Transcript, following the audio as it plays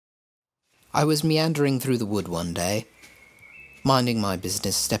I was meandering through the wood one day, minding my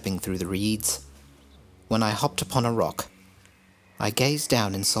business, stepping through the reeds, when I hopped upon a rock. I gazed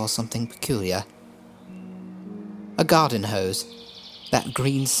down and saw something peculiar. A garden hose, that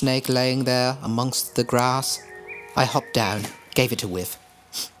green snake laying there amongst the grass. I hopped down, gave it a whiff,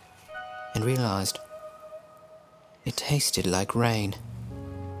 and realized it tasted like rain.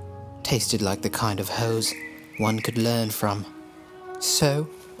 Tasted like the kind of hose one could learn from. So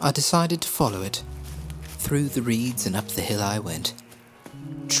I decided to follow it. Through the reeds and up the hill I went.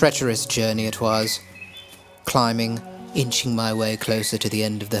 Treacherous journey it was, climbing, inching my way closer to the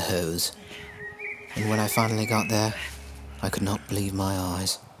end of the hose. And when I finally got there, I could not believe my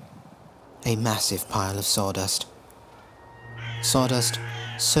eyes. A massive pile of sawdust. Sawdust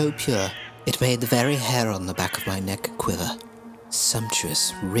so pure, it made the very hair on the back of my neck quiver.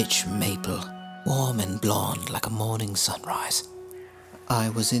 Sumptuous, rich maple, warm and blonde like a morning sunrise. I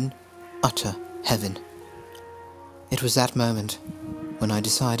was in utter heaven. It was that moment when I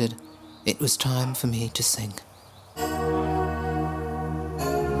decided it was time for me to sing.